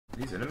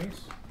these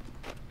enemies?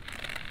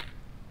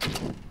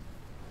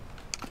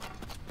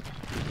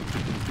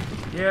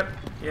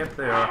 Yep,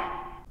 they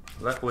are.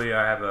 Luckily,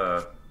 I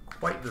have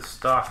quite the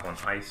stock on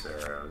ice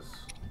arrows.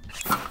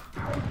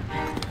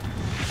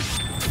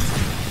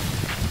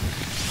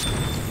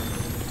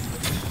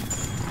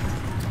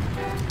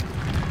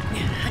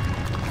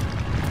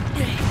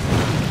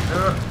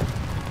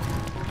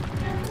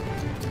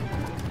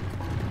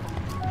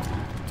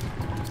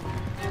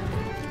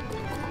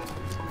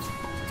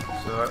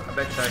 So I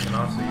bet you I can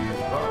also use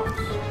bombs.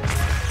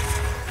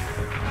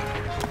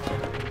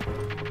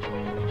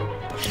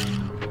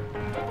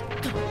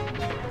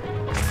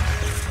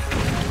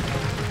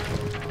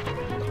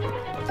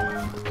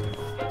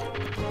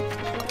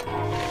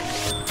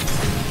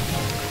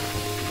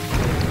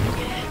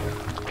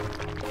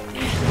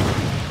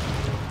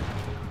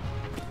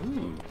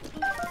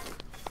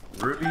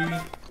 Ruby,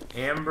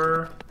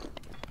 Amber,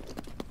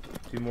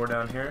 2 more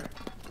down here.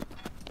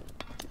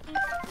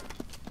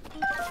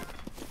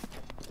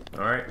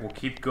 Alright, we'll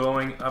keep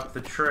going up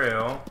the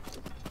trail.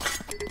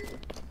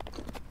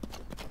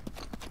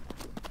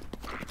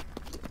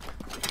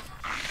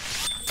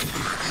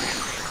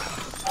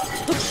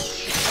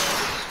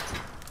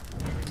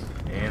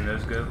 And there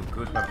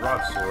goes my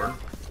broadsword.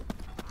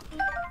 Go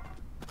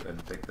ahead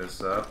and pick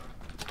this up.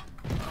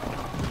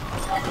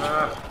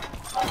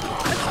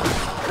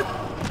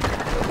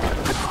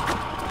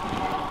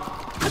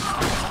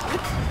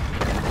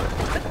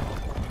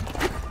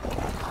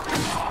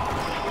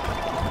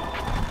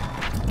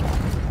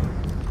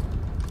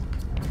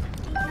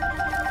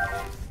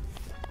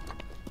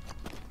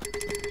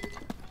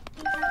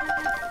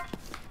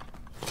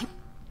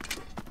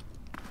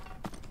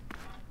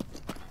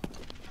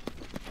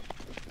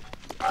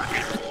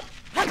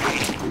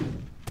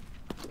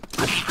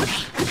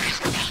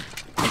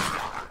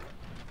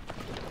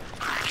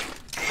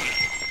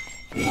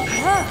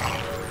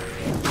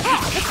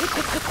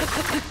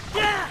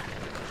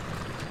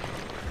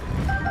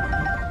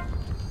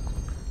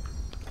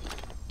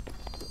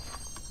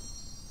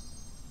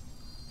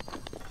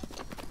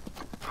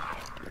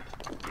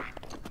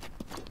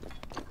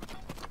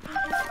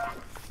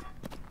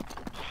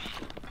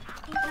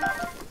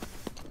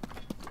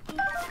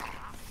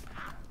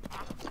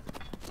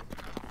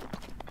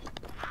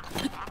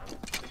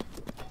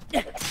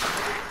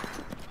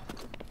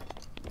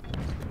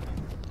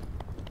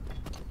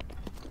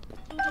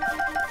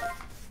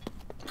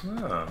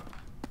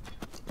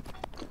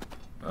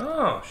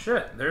 Oh,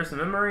 shit. There's the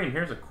memory, and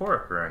here's a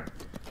Korok ring.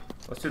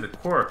 Let's do the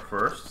Korok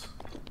first.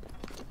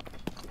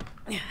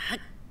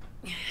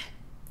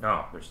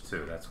 Oh, there's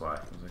 2, that's why. I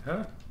was like,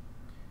 huh?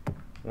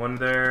 1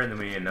 there, and then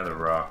we need another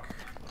rock.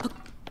 I'm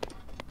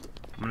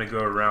gonna go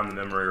around the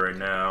memory right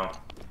now.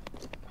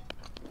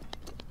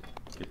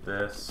 Get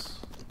this.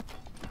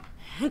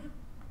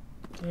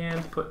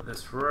 And put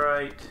this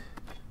right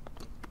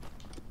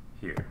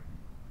here.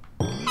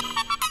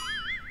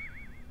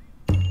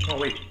 Oh,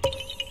 wait.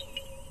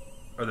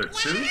 Are there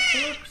 2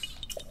 Koroks?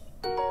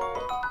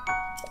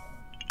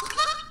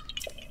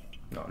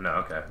 No,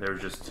 okay.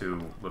 There's just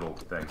 2 little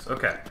things.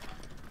 Okay.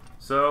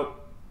 So,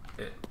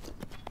 it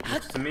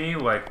looks to me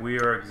like we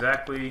are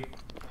exactly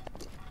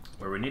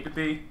where we need to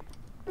be.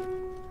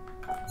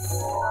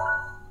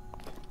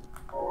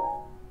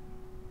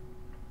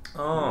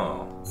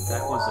 Oh,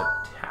 that was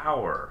a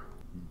tower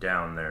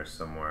down there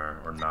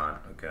somewhere, or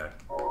not. Okay.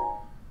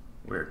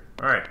 Weird.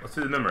 Alright, let's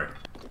do the memory.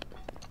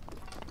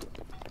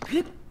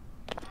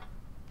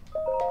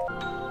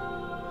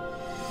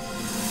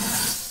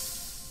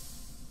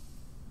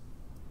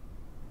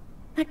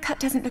 That cut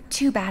doesn't look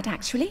too bad,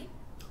 actually.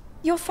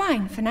 You're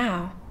fine for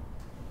now.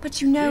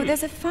 But you know,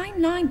 there's a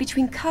fine line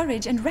between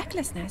courage and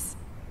recklessness.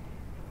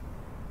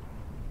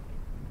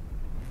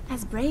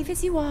 As brave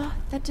as you are,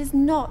 that does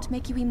not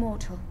make you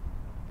immortal.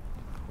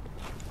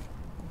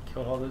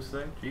 Killed all those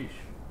things? Jeez.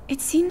 It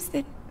seems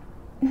that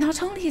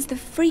not only is the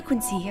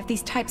frequency of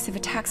these types of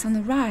attacks on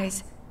the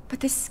rise,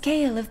 but the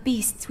scale of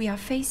beasts we are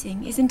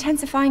facing is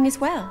intensifying as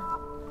well.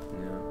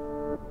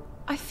 Yeah.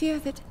 I fear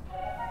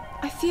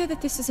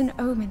that this is an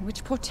omen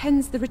which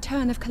portends the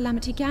return of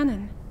Calamity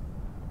Ganon.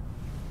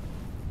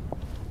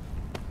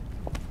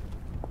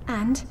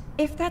 And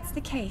if that's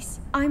the case,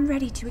 I'm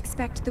ready to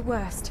expect the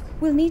worst.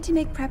 We'll need to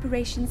make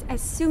preparations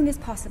as soon as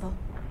possible.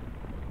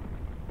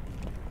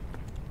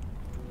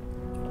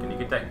 Can you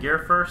get that gear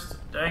first?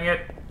 Dang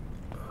it.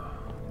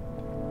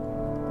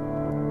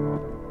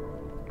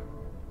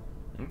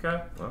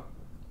 Okay, well.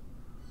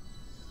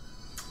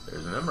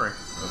 There's a memory.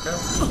 Okay.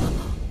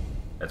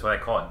 That's why I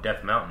call it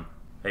Death Mountain.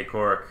 Hey,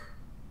 Korok.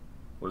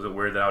 Was it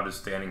weird that I was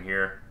just standing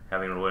here,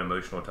 having a really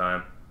emotional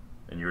time,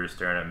 and you were just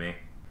staring at me?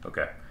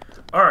 Okay.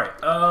 Alright,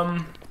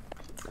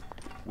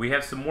 we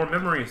have some more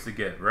memories to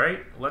get,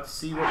 right? Let's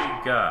see what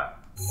we got.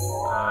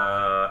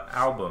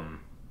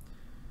 Album.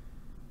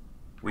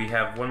 We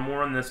have 1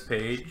 more on this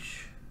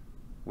page,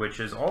 which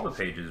is all the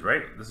pages,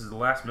 right? This is the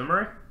last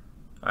memory?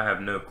 I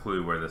have no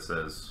clue where this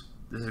is.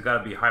 This has got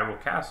to be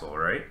Hyrule Castle,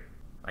 right?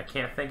 I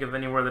can't think of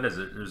anywhere that is.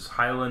 There's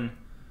Highland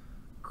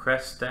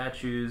Crest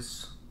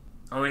statues.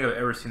 I don't think I've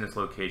ever seen this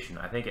location.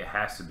 I think it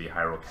has to be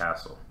Hyrule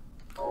Castle.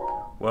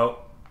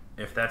 Well,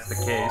 if that's the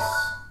case,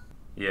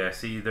 yeah,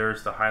 see,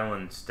 there's the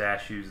Highland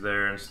statues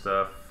there and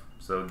stuff.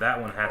 So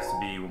that one has to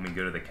be when we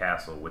go to the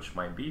castle, which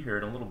might be here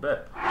in a little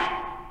bit.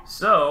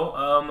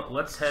 So,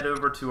 let's head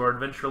over to our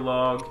adventure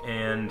log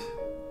and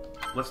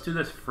let's do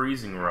this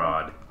freezing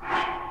rod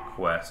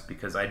quest,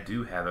 because I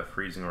do have a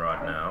freezing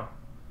rod now.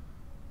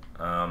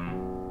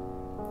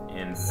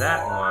 And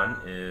that one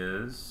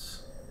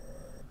is...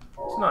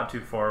 it's not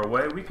too far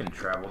away. We can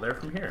travel there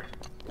from here.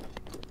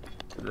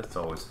 That's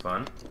always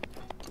fun.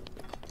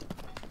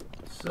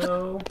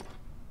 So...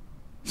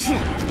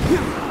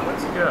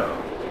 let's go.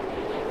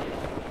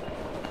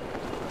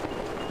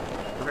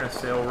 We're gonna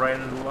sail right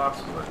into the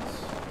Lost Woods.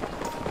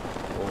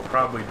 What we'll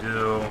probably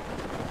do is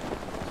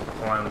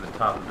climb to the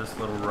top of this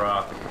little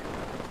rock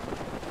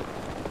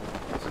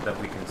so that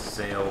we can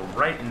sail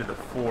right into the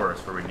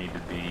forest where we need to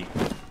be,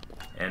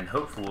 and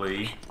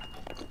hopefully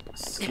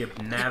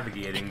skip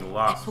navigating the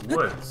Lost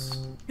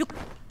Woods.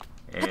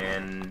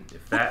 And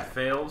if that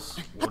fails,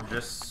 we'll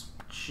just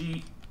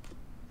cheat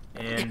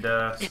and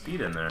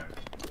speed in there.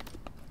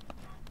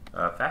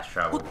 Fast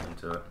travel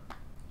into it.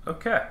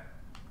 Okay.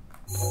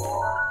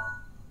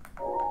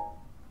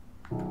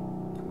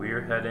 We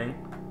are heading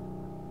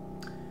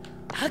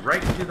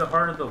right to the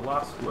heart of the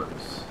Lost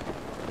Woods.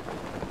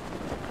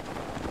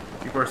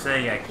 People are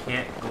saying I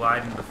can't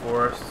glide into the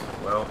forest.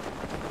 Well,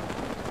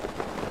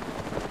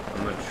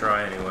 I'm gonna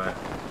try anyway.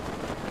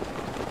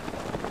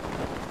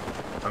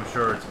 I'm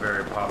sure it's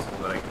very possible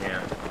that I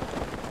can.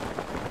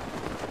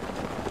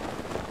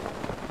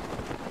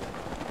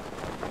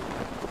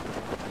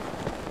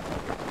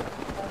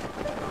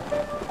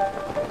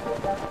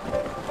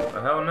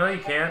 Hell no, you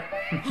can't.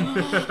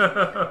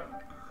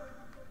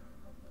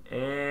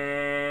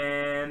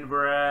 And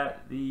we're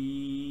at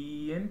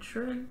the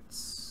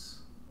entrance.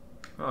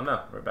 Oh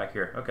no, we're back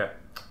here. Okay.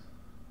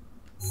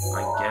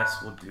 I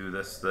guess we'll do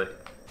this the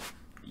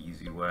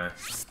easy way.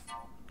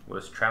 We'll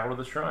just travel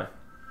to the shrine.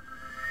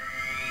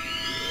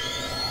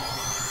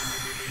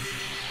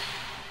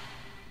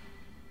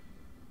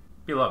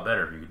 Be a lot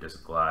better if you could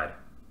just glide.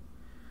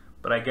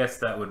 But I guess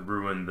that would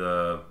ruin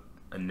the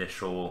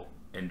initial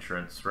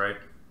entrance, right?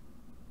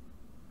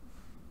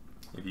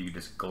 If you could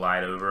just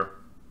glide over,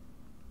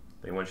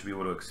 they want you to be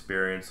able to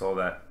experience all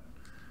that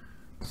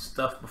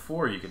stuff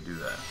before you could do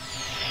that.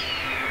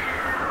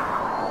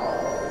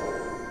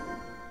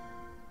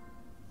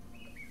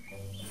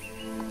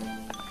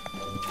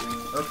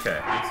 Okay,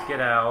 let's get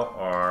out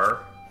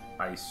our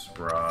ice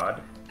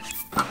rod,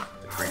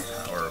 the great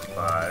power of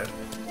 5.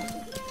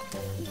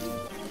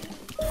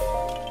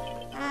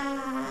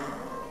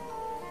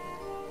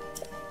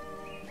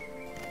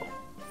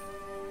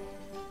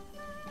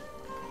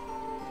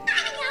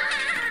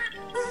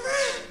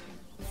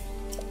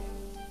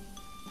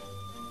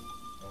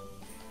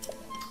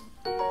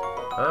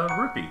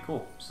 Rupee,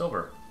 cool,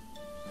 silver.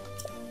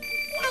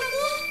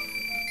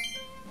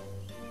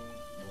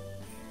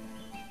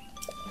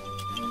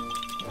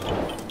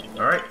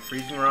 Alright,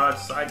 Freezing Rod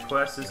side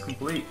quest is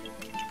complete.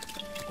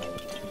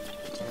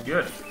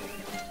 Good.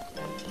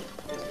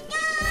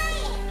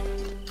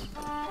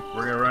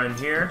 We're gonna run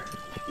here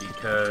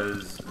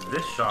because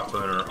this shop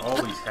owner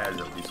always has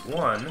at least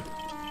one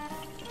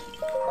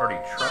hearty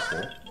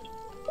truffle.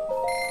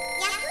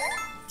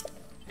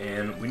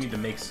 And we need to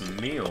make some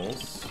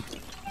meals.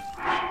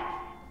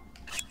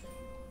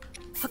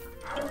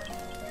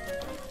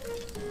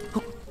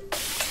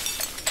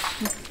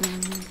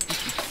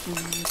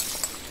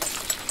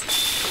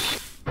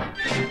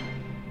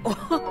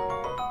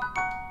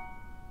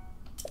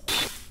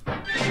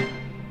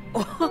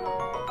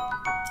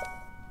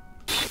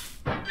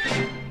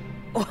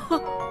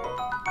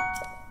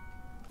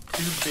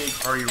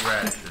 Hearty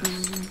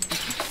radishes.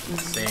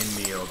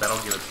 Same meal.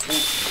 That'll give us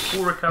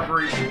full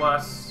recovery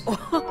plus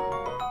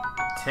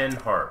 10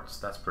 hearts.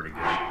 That's pretty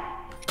good.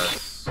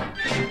 That's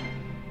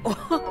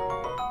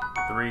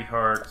 3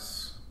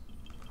 hearts.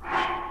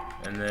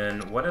 And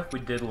then what if we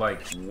did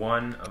like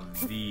one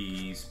of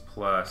these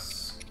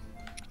plus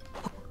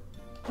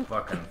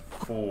fucking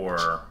 4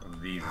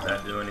 of these? Does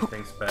that do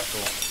anything special?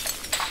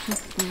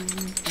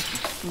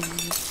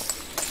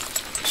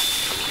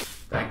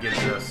 That gives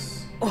us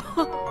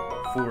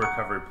full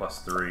recovery plus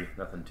 3.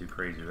 Nothing too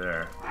crazy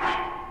there.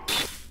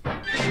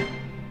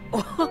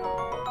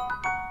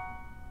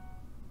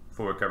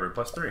 Full recovery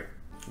plus 3.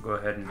 We'll go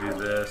ahead and do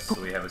this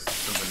so we have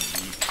something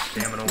to eat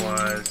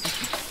stamina-wise.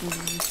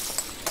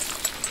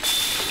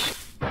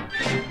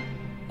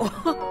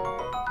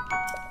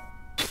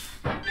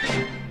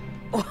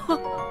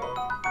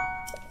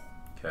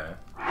 Okay.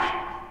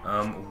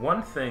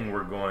 One thing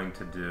we're going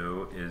to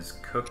do is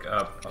cook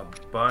up a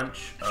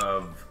bunch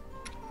of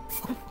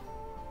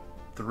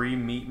 3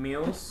 meat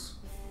meals,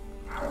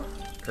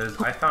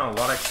 because I found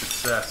a lot of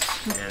success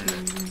in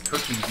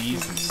cooking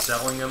these and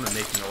selling them and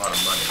making a lot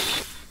of money.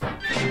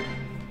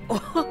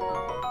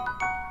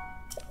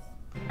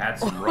 Add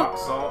some rock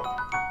salt.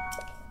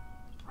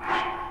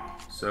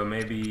 So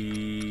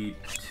maybe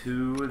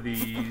 2 of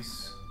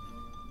these,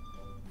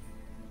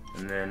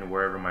 And then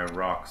wherever my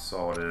rock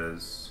salt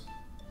is.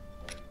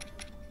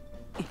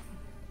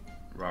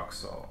 Rock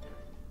salt.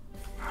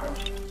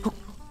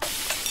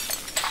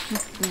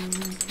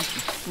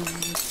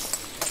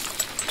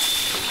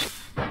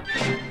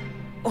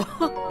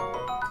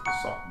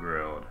 Salt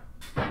grilled.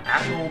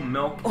 Apple,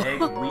 milk,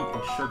 egg, wheat,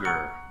 and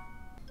sugar.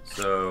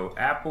 So,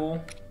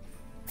 apple,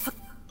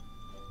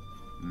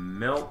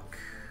 milk,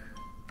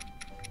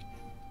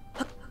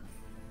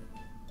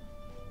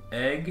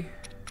 egg,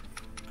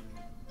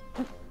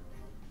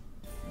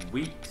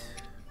 wheat,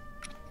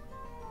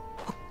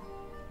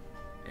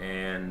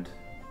 and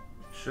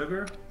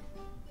sugar?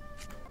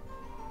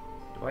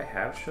 Do I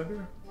have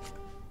sugar?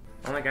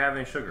 I don't think I have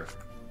any sugar.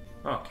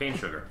 Oh, cane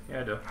sugar.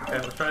 Yeah, I do. Okay,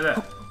 let's try that.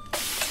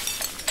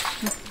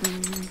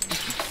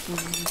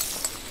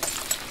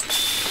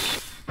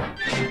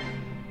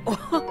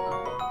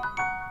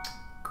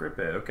 Crippe.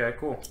 Okay,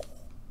 cool.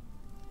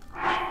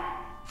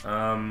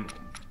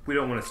 We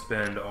don't want to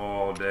spend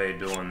all day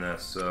doing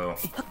this, so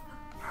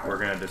we're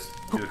gonna just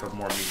do a couple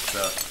more meat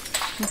stuff.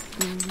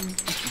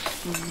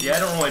 Yeah, I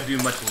don't really do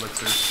much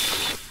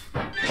elixirs.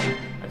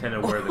 I tend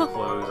to wear the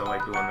clothes. I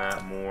like doing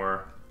that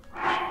more.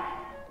 A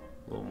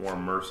little more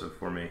immersive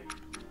for me.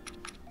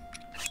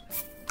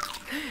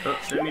 Oh,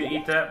 didn't mean to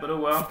eat that, but oh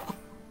well.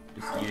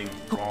 Just eating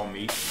raw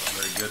meat. Not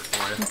very good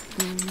for you.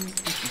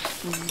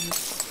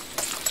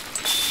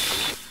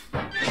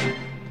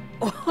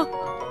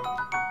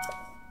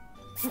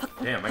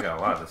 Damn, I got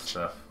a lot of this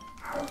stuff.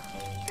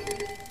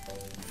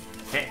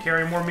 Can't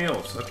carry more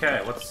meals. Okay,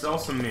 let's sell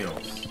some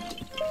meals.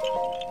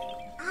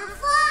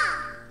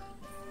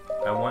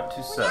 I want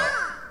to sell.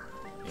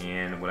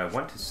 And what I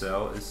want to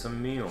sell is some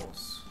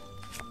meals.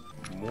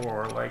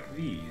 More like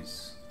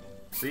these.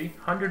 See?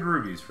 100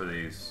 rubies for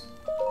these.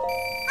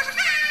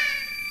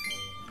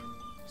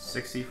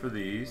 60 for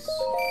these.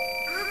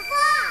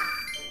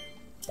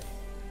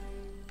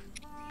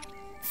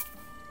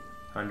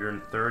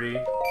 130.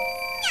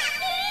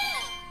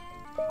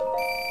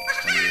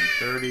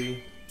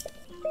 130.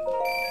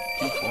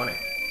 220.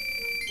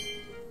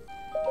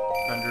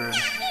 100.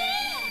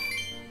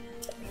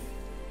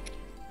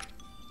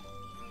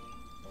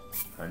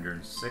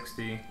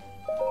 160.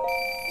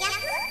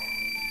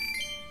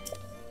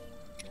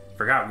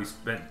 Forgot we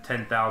spent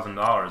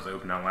 $10,000 to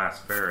open that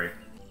last ferry.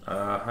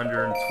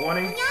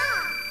 120.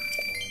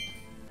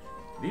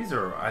 These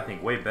are, I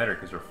think, way better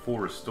because they're full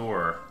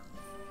restore.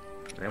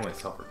 They only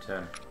sell for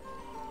 10.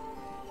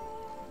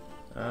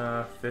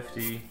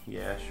 50.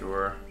 Yeah,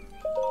 sure.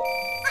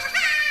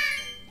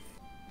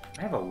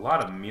 I have a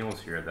lot of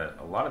meals here that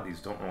a lot of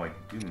these don't really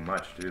do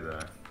much, do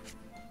they?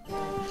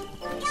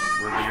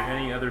 Were there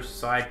any other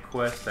side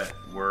quests that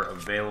were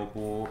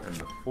available in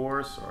the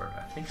forest? Or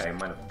I think I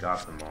might have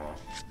got them all.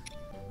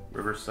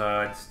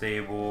 Riverside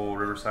Stable,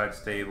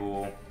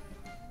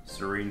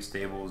 Serene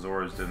Stable,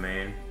 Zora's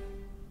Domain.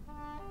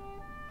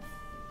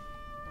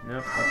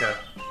 Nope, okay.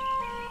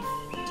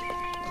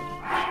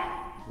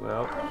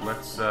 Well,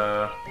 let's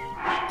go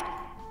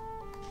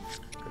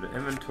to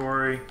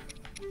inventory.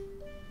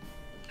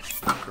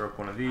 Throw up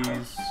one of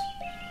these.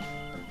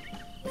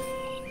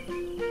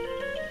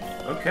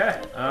 Okay,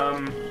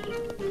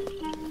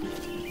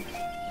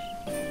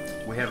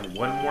 we have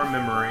one more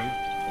memory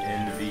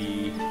in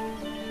the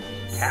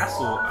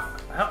castle.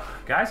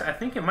 Guys, I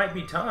think it might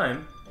be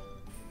time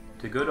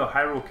to go to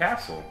Hyrule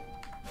Castle.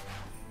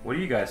 What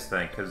do you guys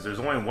think? Because there's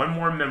only one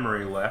more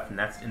memory left, and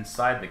that's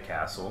inside the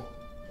castle.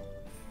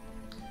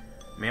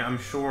 I mean, I'm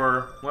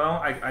sure...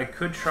 Well, I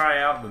could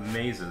try out the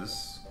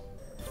mazes.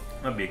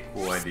 That'd be a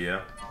cool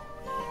idea.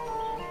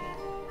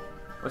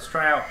 Let's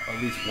try out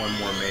at least one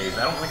more maze.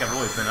 I don't think I've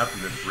really been up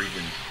in this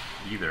region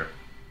either.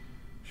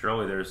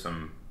 Surely there's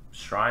some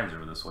shrines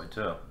over this way,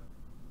 too.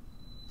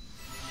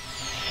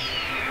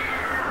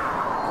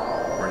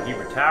 We're in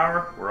Heber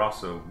Tower. We're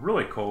also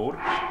really cold.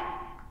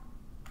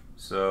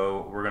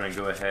 So we're going to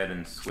go ahead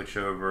and switch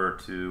over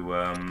to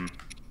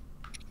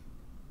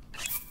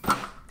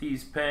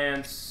these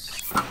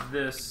pants,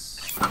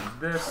 this,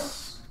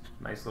 this.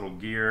 Nice little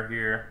gear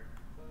here.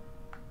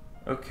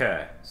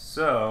 Okay,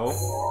 so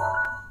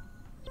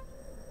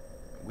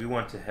we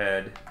want to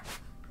head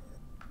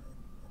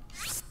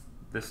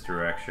this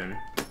direction.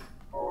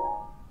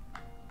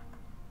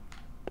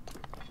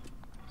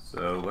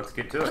 So let's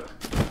get to it.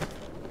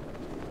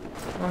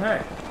 Oh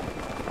hey,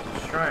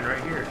 there's a shrine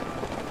right here. I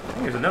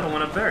think there's another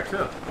one up there too.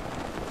 A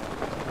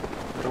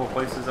couple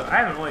places. I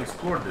haven't really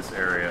explored this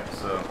area,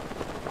 so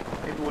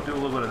maybe we'll do a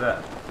little bit of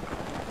that.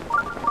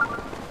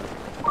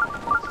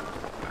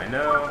 I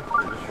know,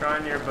 there's a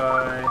shrine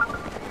nearby. A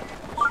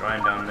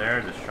shrine down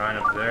there, there's a shrine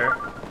up there.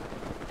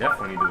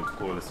 Definitely need to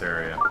explore this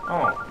area.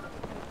 Oh,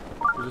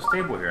 there's a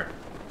stable here.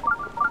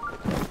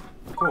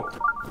 Cool.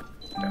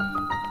 Okay.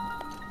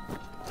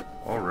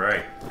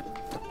 Alright.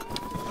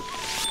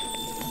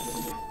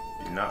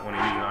 Do not want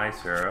to use an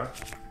ice arrow.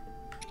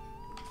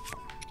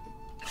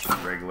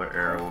 Regular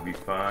arrow will be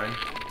fine.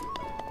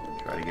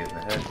 Try to get in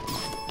the head.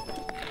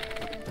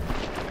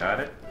 Got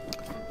it.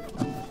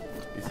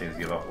 These things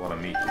give off a lot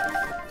of meat.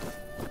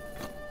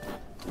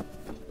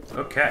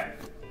 Okay.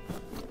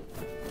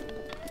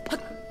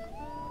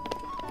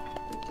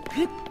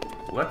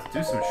 Let's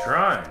do some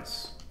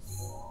shrines.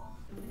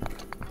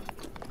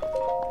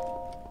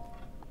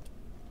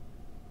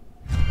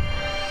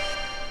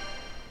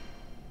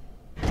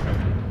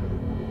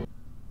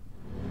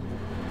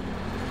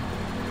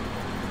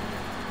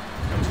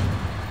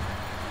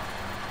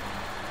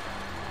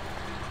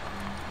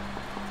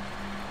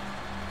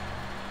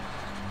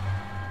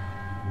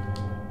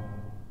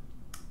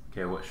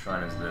 Okay, what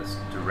shrine is this?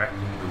 Directing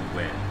the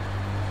wind.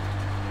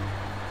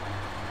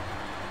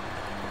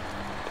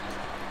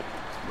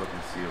 Let's look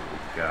and see what we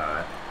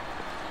got.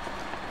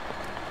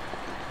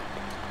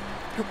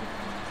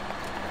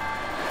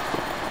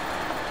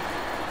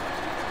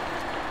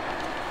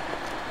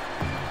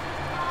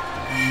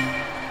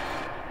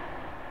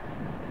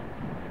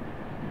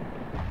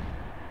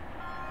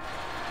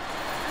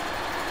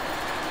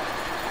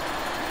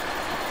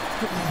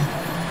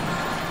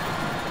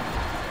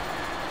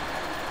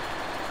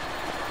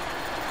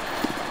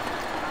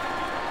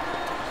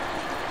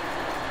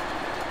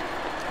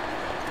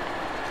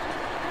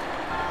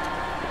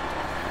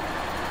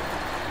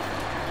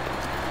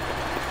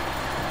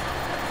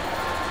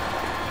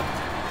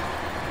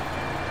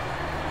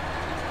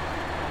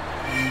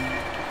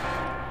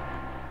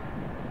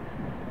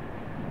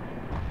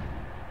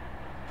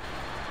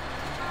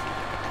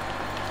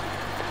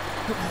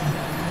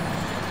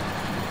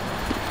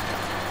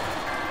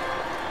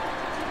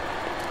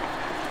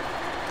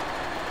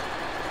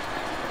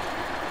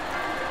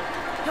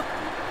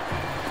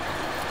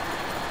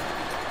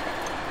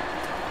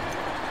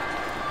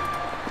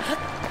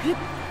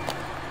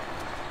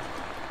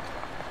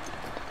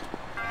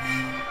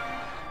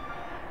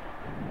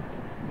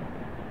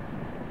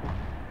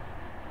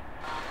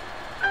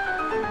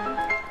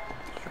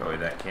 Surely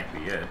that can't be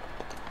it.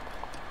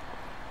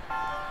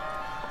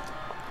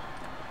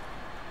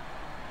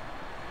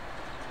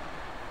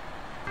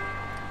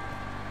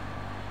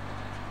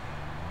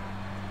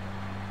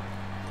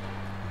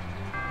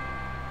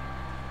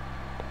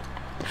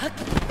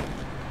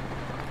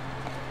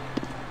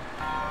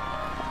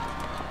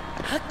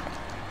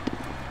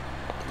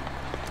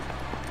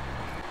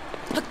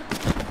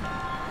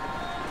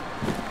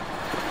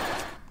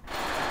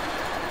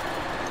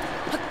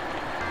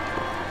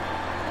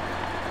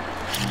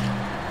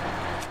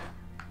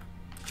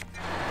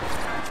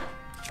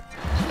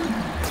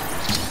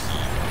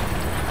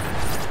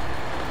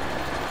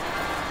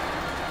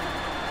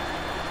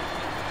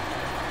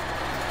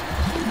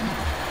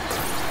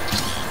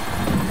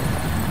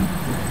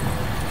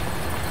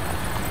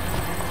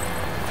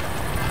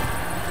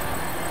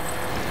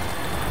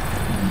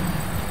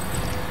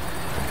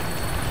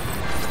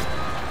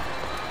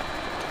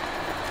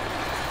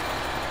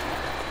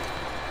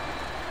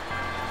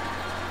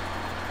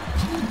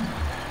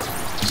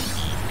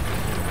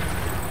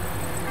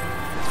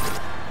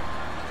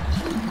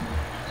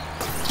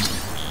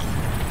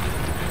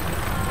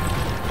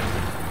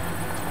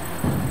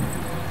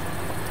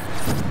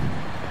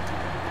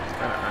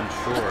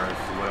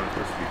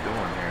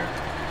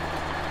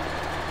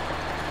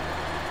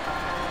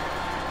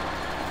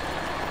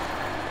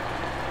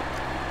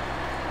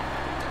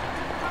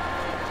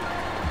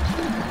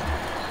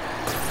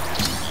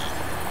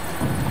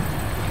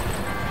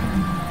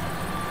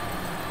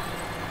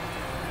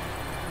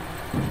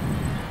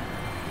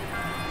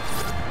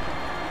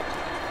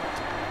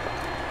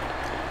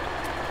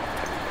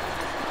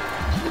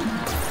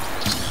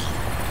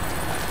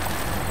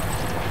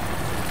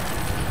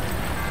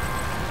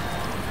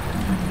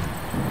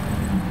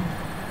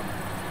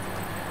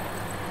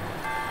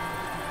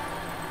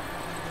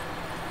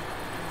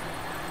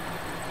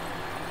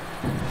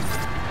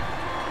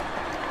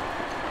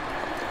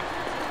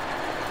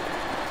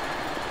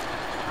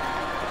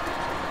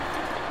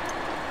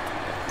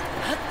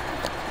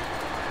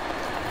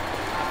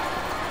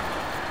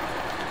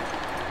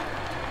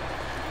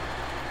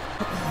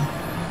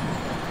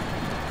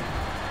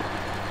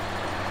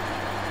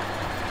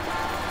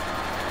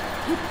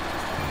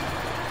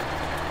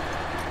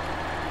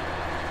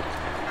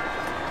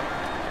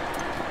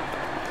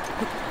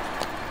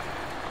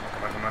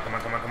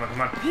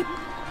 Come on.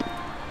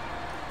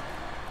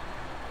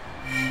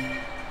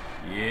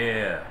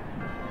 Yeah.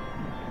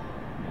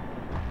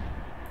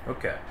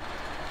 Okay.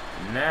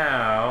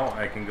 Now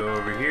I can go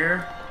over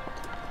here.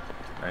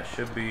 I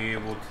should be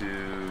able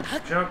to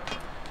jump,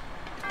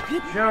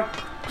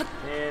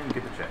 and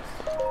get the chest.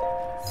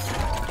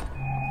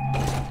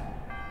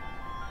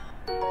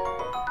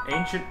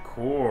 Ancient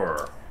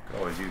core. Could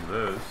always use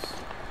those.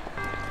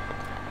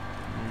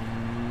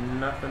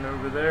 Nothing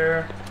over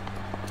there.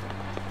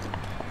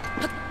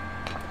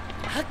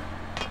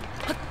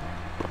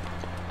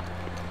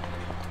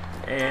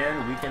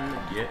 And we can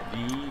get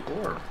the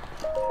orb.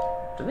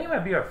 Do you think it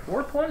might be our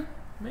fourth one?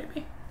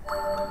 Maybe?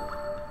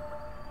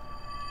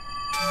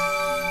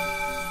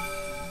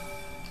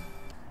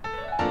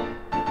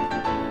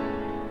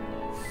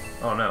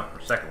 Oh no,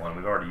 our second one.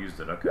 We've already used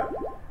it. Okay.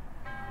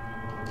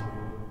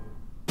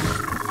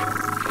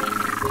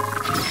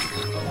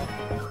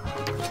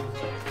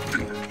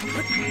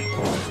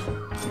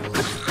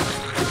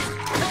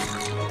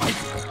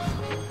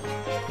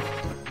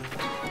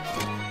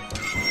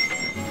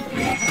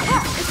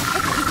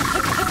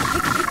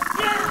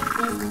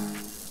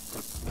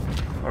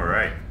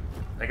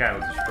 guy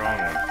was a strong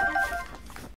one.